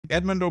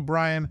Edmond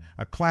O'Brien,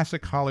 a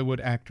classic Hollywood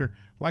actor,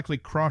 likely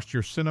crossed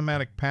your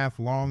cinematic path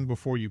long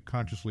before you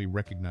consciously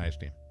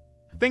recognized him.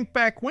 Think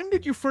back, when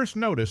did you first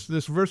notice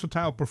this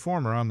versatile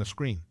performer on the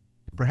screen?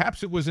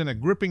 Perhaps it was in a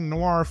gripping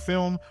noir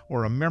film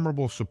or a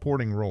memorable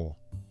supporting role.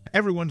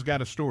 Everyone's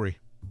got a story.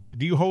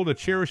 Do you hold a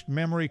cherished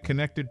memory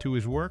connected to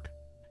his work?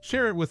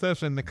 Share it with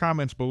us in the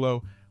comments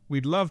below.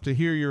 We'd love to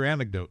hear your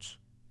anecdotes.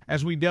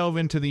 As we delve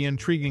into the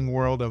intriguing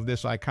world of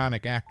this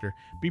iconic actor,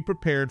 be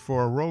prepared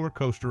for a roller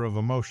coaster of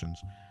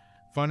emotions.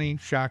 Funny,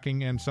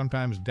 shocking, and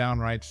sometimes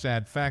downright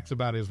sad facts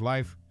about his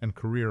life and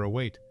career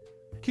await.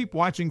 Keep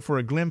watching for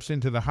a glimpse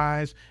into the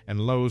highs and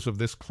lows of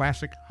this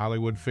classic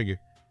Hollywood figure.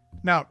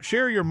 Now,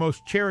 share your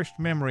most cherished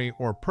memory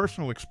or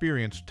personal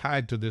experience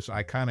tied to this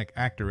iconic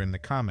actor in the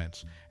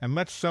comments, and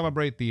let's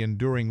celebrate the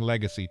enduring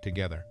legacy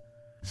together.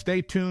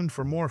 Stay tuned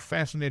for more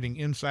fascinating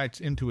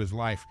insights into his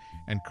life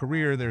and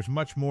career. There's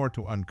much more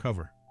to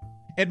uncover.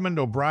 Edmond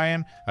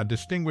O'Brien, a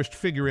distinguished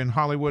figure in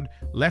Hollywood,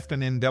 left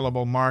an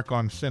indelible mark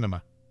on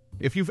cinema.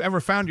 If you've ever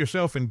found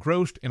yourself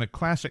engrossed in a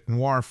classic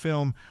noir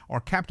film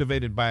or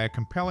captivated by a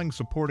compelling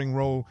supporting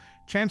role,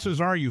 chances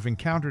are you've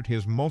encountered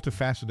his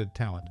multifaceted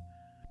talent.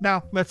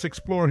 Now, let's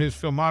explore his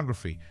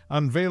filmography,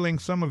 unveiling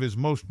some of his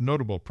most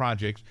notable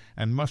projects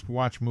and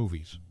must-watch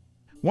movies.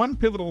 One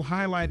pivotal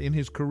highlight in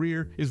his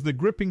career is the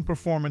gripping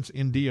performance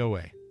in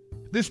DOA.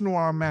 This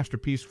noir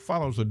masterpiece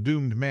follows a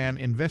doomed man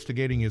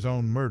investigating his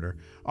own murder,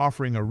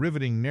 offering a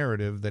riveting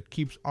narrative that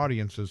keeps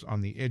audiences on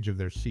the edge of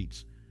their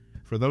seats.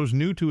 For those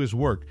new to his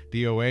work,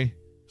 DOA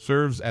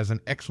serves as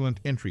an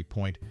excellent entry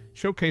point,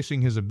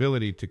 showcasing his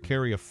ability to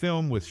carry a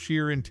film with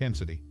sheer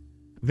intensity.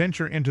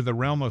 Venture into the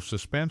realm of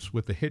suspense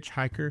with The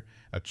Hitchhiker,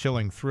 a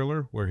chilling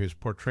thriller where his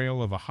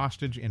portrayal of a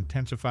hostage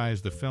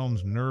intensifies the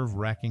film's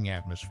nerve-wracking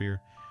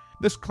atmosphere.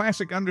 This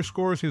classic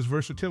underscores his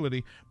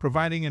versatility,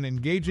 providing an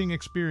engaging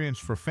experience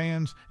for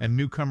fans and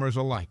newcomers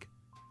alike.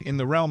 In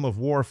the realm of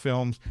war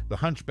films, The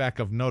Hunchback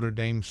of Notre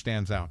Dame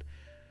stands out.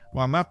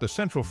 While not the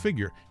central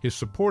figure, his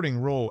supporting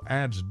role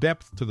adds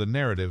depth to the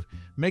narrative,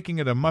 making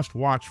it a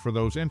must-watch for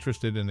those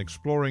interested in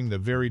exploring the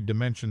varied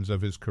dimensions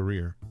of his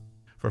career.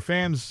 For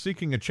fans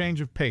seeking a change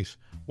of pace,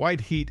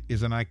 White Heat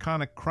is an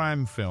iconic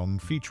crime film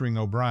featuring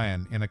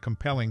O'Brien in a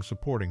compelling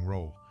supporting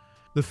role.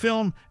 The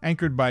film,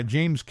 anchored by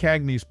James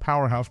Cagney's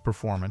powerhouse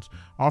performance,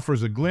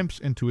 offers a glimpse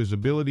into his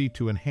ability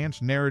to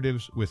enhance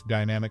narratives with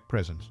dynamic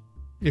presence.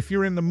 If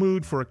you're in the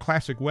mood for a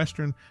classic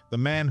Western, The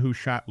Man Who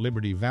Shot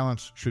Liberty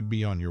Valance should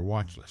be on your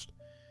watch list.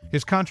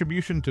 His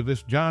contribution to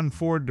this John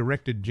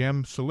Ford-directed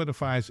gem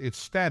solidifies its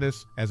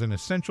status as an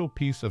essential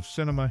piece of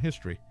cinema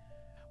history.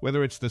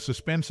 Whether it's the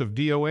suspense of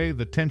DOA,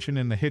 the tension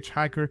in The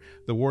Hitchhiker,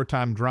 the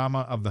wartime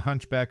drama of The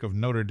Hunchback of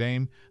Notre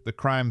Dame, the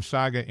crime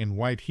saga in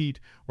White Heat,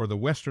 or the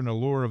Western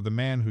allure of The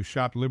Man Who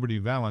Shot Liberty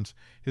Valance,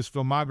 his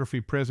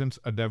filmography presents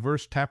a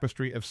diverse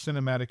tapestry of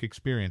cinematic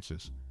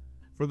experiences.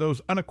 For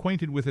those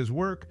unacquainted with his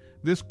work,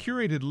 this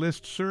curated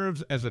list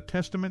serves as a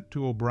testament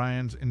to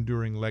O'Brien's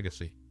enduring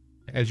legacy.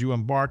 As you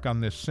embark on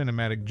this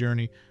cinematic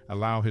journey,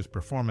 allow his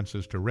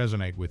performances to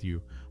resonate with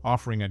you,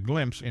 offering a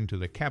glimpse into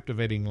the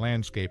captivating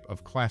landscape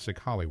of classic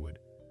Hollywood.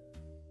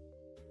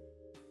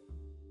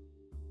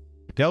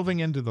 Delving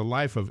into the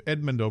life of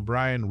Edmond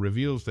O'Brien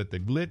reveals that the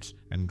glitz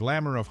and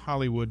glamour of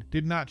Hollywood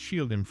did not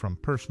shield him from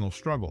personal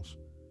struggles.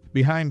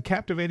 Behind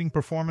captivating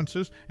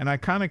performances and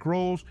iconic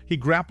roles, he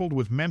grappled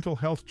with mental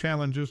health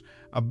challenges,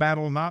 a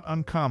battle not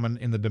uncommon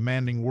in the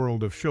demanding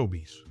world of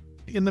showbiz.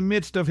 In the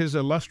midst of his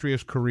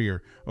illustrious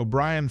career,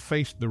 O'Brien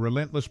faced the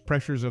relentless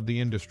pressures of the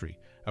industry,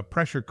 a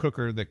pressure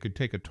cooker that could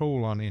take a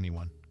toll on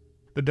anyone.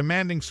 The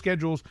demanding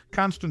schedules,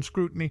 constant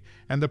scrutiny,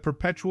 and the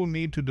perpetual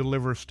need to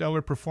deliver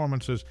stellar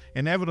performances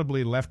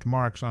inevitably left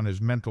marks on his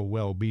mental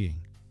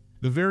well-being.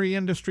 The very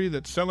industry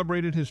that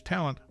celebrated his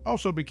talent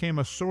also became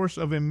a source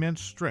of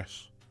immense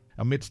stress.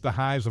 Amidst the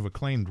highs of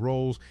acclaimed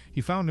roles,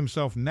 he found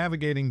himself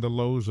navigating the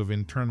lows of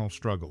internal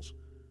struggles.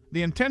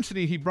 The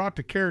intensity he brought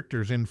to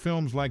characters in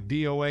films like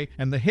DOA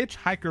and The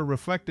Hitchhiker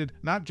reflected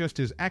not just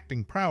his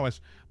acting prowess,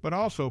 but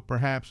also,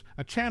 perhaps,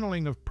 a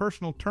channeling of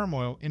personal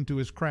turmoil into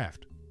his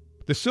craft.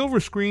 The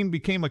silver screen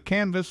became a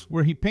canvas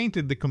where he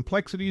painted the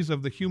complexities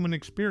of the human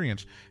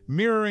experience,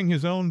 mirroring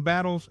his own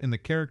battles in the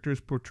characters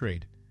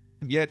portrayed.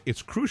 Yet,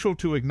 it's crucial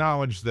to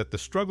acknowledge that the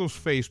struggles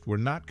faced were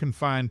not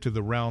confined to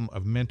the realm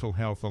of mental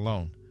health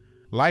alone.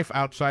 Life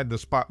outside the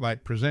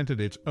spotlight presented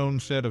its own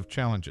set of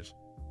challenges.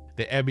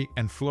 The ebb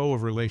and flow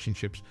of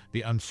relationships,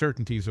 the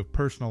uncertainties of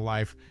personal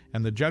life,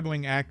 and the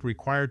juggling act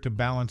required to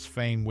balance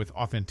fame with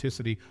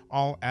authenticity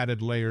all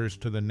added layers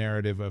to the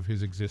narrative of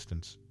his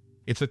existence.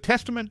 It's a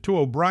testament to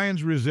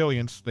O'Brien's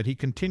resilience that he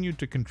continued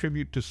to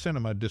contribute to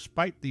cinema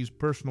despite these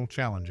personal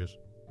challenges.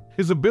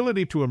 His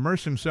ability to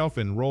immerse himself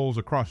in roles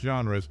across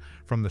genres,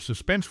 from the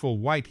suspenseful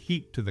White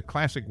Heat to the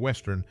classic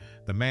Western,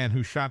 The Man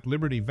Who Shot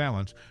Liberty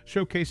Valance,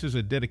 showcases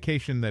a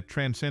dedication that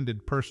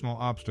transcended personal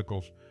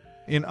obstacles.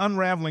 In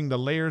unraveling the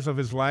layers of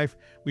his life,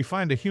 we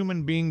find a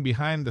human being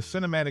behind the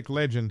cinematic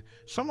legend,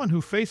 someone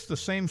who faced the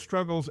same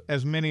struggles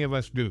as many of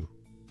us do.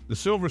 The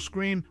silver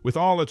screen, with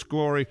all its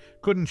glory,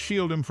 couldn't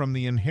shield him from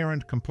the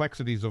inherent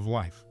complexities of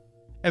life.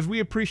 As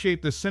we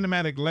appreciate the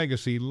cinematic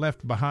legacy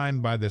left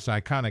behind by this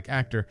iconic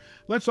actor,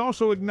 let's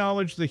also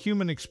acknowledge the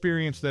human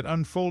experience that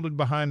unfolded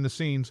behind the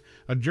scenes,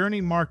 a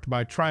journey marked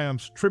by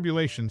triumphs,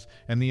 tribulations,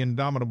 and the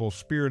indomitable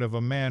spirit of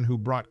a man who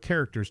brought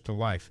characters to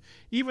life,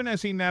 even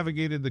as he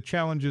navigated the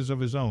challenges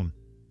of his own.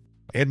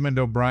 Edmond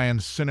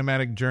O'Brien's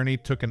cinematic journey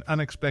took an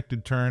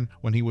unexpected turn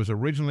when he was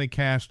originally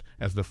cast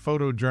as the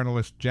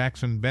photojournalist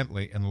Jackson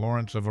Bentley in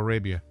Lawrence of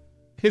Arabia.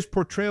 His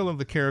portrayal of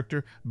the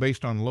character,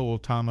 based on Lowell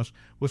Thomas,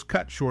 was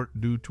cut short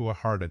due to a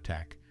heart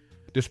attack.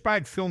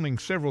 Despite filming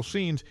several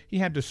scenes, he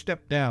had to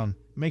step down,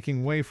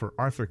 making way for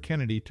Arthur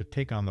Kennedy to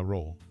take on the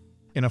role.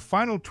 In a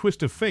final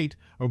twist of fate,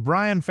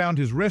 O'Brien found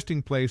his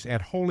resting place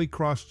at Holy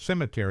Cross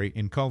Cemetery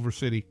in Culver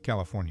City,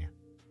 California.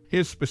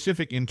 His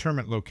specific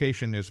interment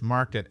location is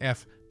marked at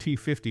FT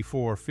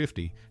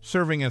 5450,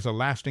 serving as a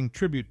lasting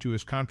tribute to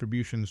his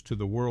contributions to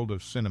the world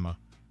of cinema.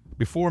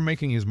 Before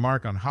making his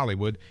mark on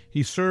Hollywood,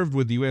 he served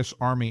with the U.S.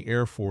 Army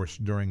Air Force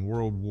during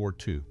World War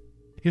II.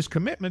 His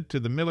commitment to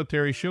the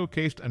military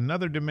showcased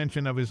another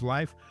dimension of his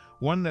life,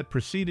 one that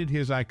preceded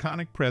his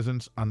iconic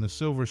presence on the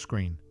silver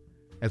screen.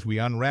 As we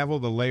unravel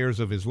the layers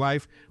of his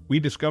life, we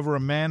discover a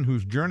man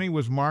whose journey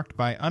was marked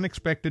by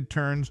unexpected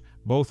turns,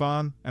 both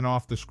on and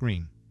off the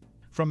screen.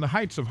 From the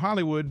heights of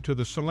Hollywood to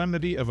the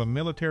solemnity of a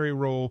military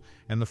role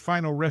and the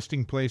final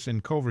resting place in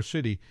Culver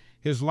City,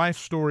 his life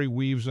story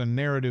weaves a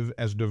narrative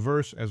as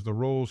diverse as the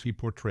roles he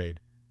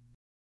portrayed.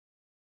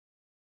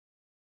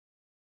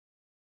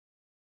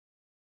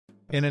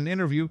 In an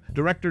interview,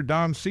 director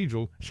Don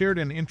Siegel shared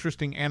an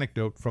interesting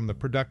anecdote from the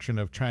production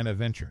of China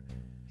Venture.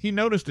 He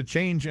noticed a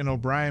change in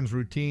O'Brien's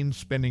routine,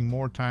 spending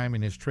more time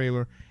in his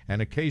trailer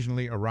and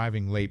occasionally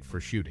arriving late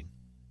for shooting.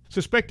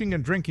 Suspecting a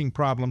drinking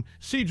problem,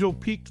 Siegel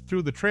peeked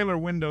through the trailer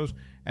windows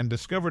and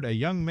discovered a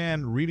young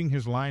man reading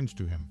his lines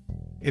to him.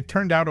 It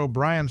turned out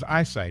O'Brien's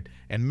eyesight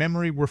and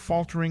memory were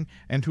faltering,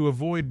 and to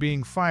avoid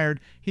being fired,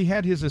 he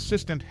had his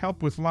assistant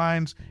help with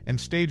lines and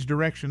stage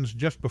directions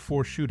just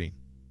before shooting.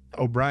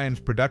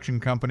 O'Brien's production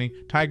company,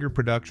 Tiger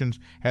Productions,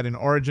 had an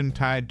origin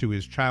tied to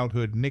his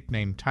childhood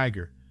nickname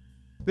Tiger.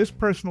 This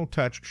personal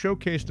touch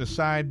showcased a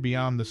side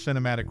beyond the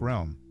cinematic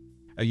realm.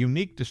 A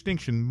unique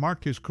distinction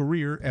marked his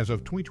career as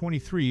of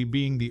 2023,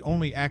 being the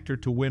only actor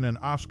to win an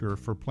Oscar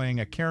for playing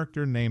a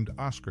character named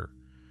Oscar.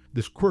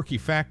 This quirky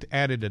fact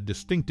added a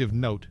distinctive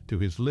note to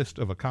his list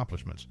of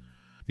accomplishments.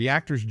 The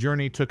actor's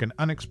journey took an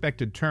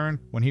unexpected turn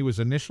when he was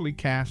initially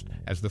cast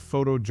as the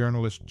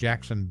photojournalist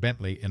Jackson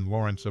Bentley in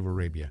Lawrence of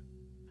Arabia.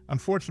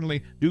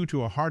 Unfortunately, due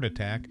to a heart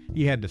attack,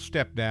 he had to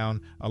step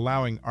down,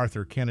 allowing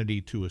Arthur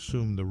Kennedy to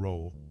assume the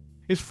role.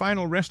 His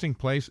final resting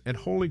place at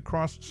Holy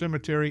Cross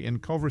Cemetery in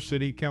Culver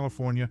City,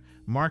 California,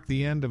 marked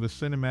the end of a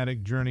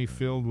cinematic journey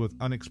filled with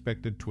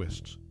unexpected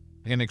twists.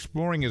 In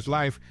exploring his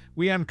life,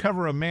 we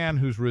uncover a man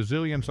whose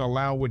resilience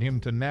allowed him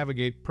to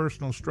navigate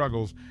personal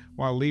struggles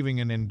while leaving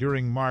an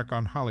enduring mark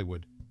on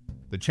Hollywood.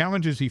 The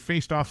challenges he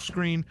faced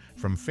off-screen,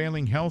 from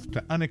failing health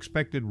to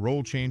unexpected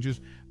role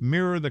changes,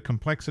 mirror the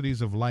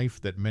complexities of life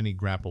that many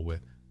grapple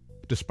with.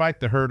 Despite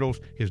the hurdles,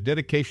 his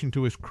dedication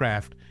to his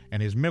craft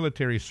and his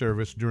military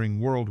service during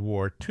World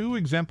War II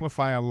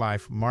exemplify a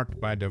life marked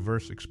by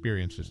diverse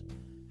experiences.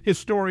 His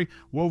story,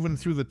 woven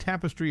through the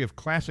tapestry of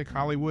classic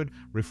Hollywood,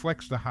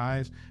 reflects the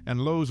highs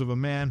and lows of a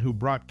man who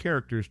brought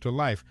characters to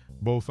life,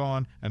 both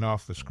on and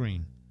off the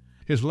screen.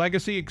 His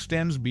legacy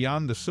extends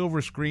beyond the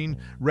silver screen,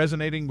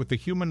 resonating with the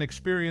human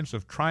experience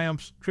of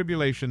triumphs,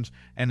 tribulations,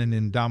 and an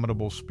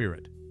indomitable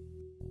spirit.